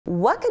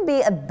What could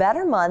be a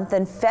better month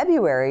than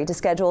February to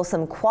schedule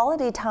some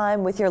quality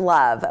time with your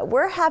love?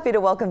 We're happy to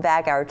welcome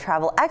back our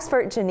travel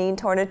expert, Jeanenne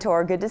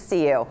Tornatore. Good to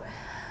see you.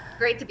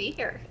 Great to be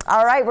here.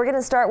 All right, we're going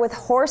to start with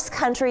Horse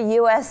Country,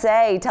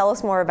 USA. Tell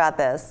us more about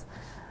this.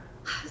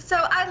 So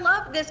I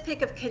love this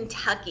pick of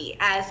Kentucky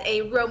as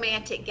a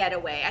romantic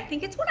getaway. I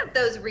think it's one of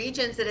those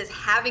regions that is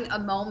having a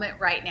moment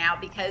right now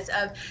because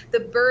of the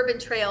bourbon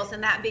trails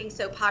and that being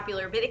so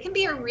popular, but it can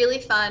be a really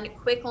fun,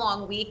 quick,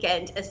 long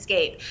weekend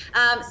escape.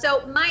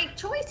 So my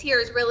choice here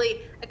is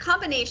really a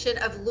combination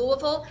of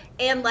Louisville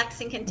and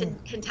Lexington,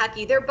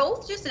 Kentucky. They're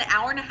both just an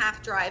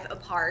hour-and-a-half drive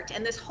apart,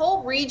 and this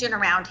whole region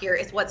around here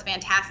is what's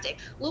fantastic.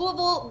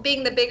 Louisville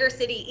being the bigger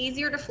city,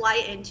 easier to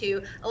fly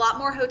into, a lot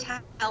more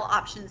hotel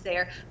options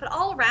there, but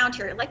all around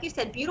here, like you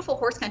said, beautiful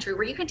horse country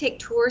where you can take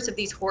tours of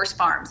these horse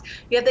farms.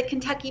 You have the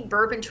Kentucky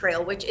Bourbon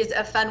Trail, which is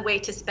a fun way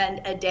to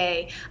spend a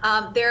day.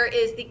 There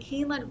is the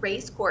Keeneland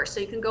Race Course, so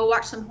you can go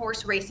watch some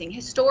horse racing,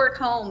 historic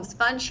homes,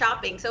 fun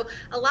shopping. So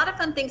a lot of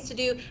fun things to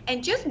do,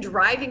 and just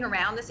driving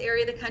around this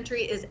area of the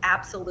country is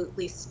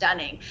absolutely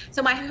stunning.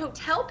 So my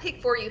hotel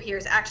pick for you here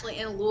is actually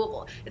in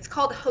Louisville. It's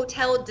called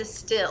Hotel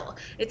Distill.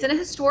 It's in a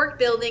historic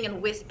building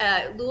in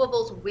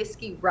Louisville's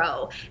Whiskey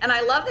Row. And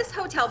I love this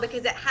hotel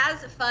because it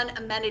has fun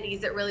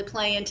amenities that really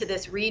play into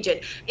this region.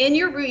 In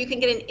your room, you can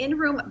get an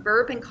in-room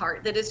bourbon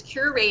cart that is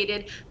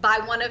curated by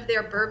one of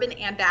their bourbon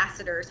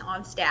ambassadors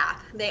on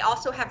staff. They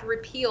also have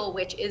Repeal,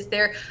 which is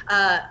their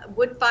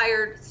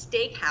wood-fired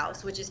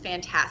steakhouse, which is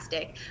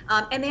fantastic.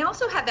 And they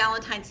also have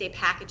Valentine's Day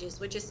packages,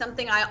 which is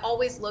something I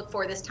always look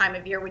for this time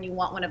of year when you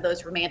want one of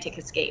those romantic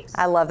escapes.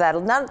 I love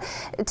that. Not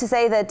to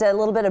say that a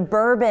little bit of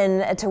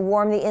bourbon to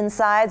warm the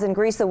insides and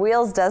grease the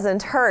wheels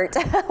doesn't hurt.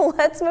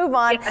 Let's move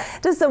on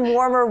to some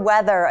warmer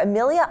weather.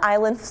 Amelia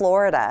Island,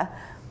 Florida.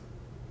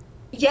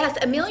 Yes,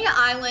 Amelia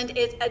Island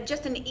is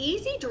just an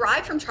easy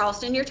drive from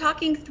Charleston. You're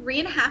talking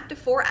 3.5 to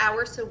 4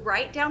 hours, so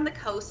right down the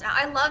coast. Now,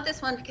 I love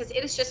this one because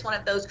it is just one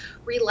of those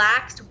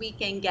relaxed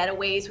weekend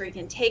getaways where you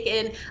can take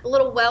in a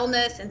little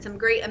wellness and some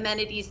great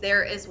amenities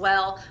there as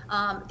well.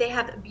 They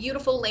have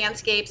beautiful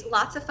landscapes,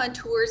 lots of fun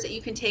tours that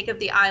you can take of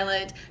the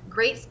island,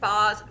 great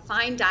spas,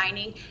 fine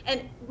dining.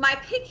 And my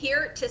pick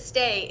here to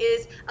stay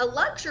is a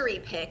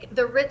luxury pick,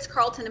 the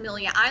Ritz-Carlton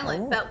Amelia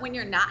Island. But when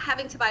you're not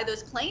having to buy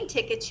those plane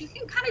tickets, you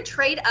can kind of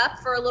trade up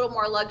for a little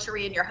more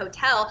luxury in your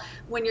hotel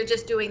when you're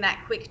just doing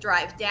that quick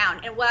drive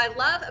down. And what I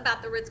love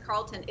about the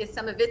Ritz-Carlton is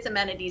some of its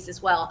amenities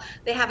as well.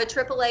 They have a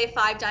AAA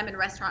 5-diamond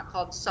restaurant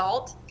called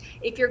Salt.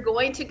 If you're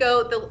going to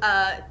go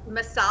the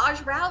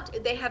massage route,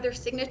 they have their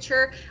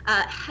signature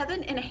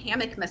Heaven in a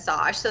Hammock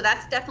massage. So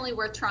that's definitely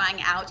worth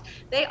trying out.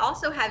 They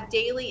also have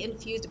daily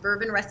infused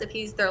bourbon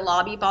recipes, their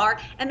lobby bar,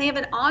 and they have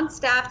an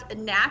on-staffed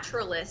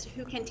naturalist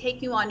who can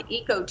take you on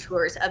eco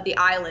tours of the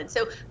island.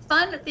 So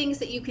fun things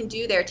that you can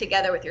do there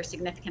together with your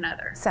significant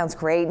other. Sounds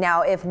great.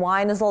 Now, if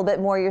wine is a little bit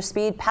more your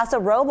speed, Paso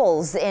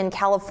Robles in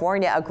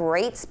California, a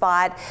great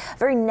spot,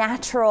 very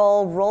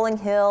natural, rolling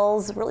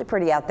hills, really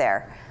pretty out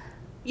there.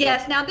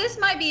 Yes, now this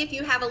might be if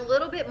you have a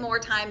little bit more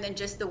time than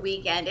just the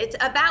weekend. It's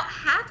about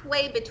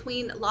halfway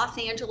between Los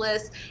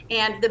Angeles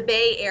and the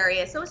Bay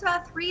Area, so it's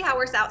about 3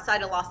 hours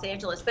outside of Los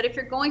Angeles. But if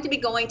you're going to be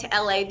going to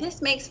LA,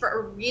 this makes for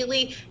a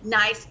really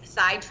nice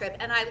side trip.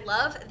 And I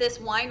love this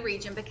wine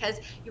region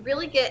because you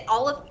really get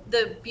all of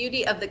the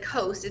beauty of the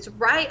coast. It's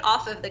right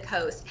off of the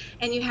coast,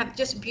 and you have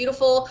just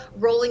beautiful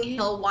rolling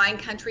hill wine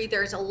country.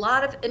 There's a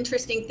lot of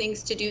interesting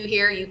things to do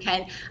here. You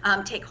can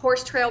take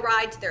horse trail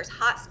rides. There's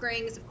hot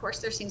springs. Of course,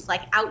 there's things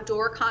like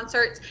outdoor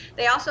concerts.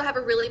 They also have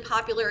a really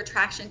popular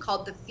attraction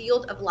called the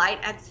Field of Light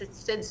at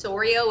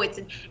Sensorio. It's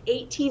an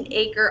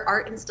 18-acre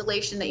art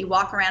installation that you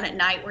walk around at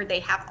night where they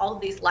have all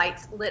of these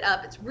lights lit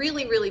up. It's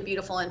really, really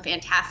beautiful and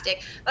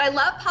fantastic. But I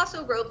love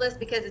Paso Robles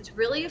because it's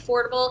really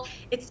affordable.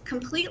 It's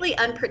completely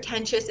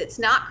unpretentious. It's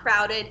not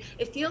crowded.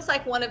 It feels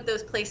like one of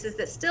those places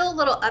that's still a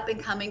little up and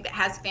coming but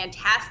has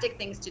fantastic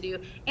things to do.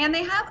 And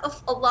they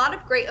have a lot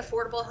of great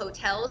affordable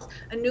hotels.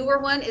 A newer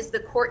one is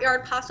the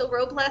Courtyard Paso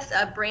Robles,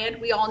 a brand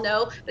we all know,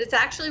 but it's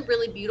actually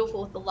really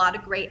beautiful with a lot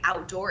of great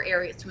outdoor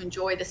areas to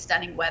enjoy the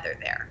stunning weather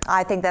there.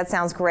 I think that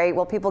sounds great.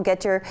 Well, people,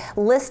 get your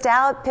list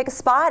out, pick a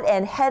spot,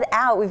 and head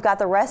out. We've got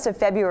the rest of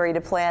February to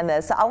plan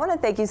this. I want to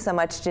thank you so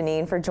much,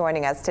 Jeanenne, for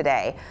joining us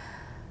today.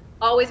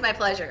 Always my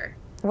pleasure.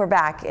 We're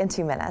back in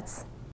 2 minutes.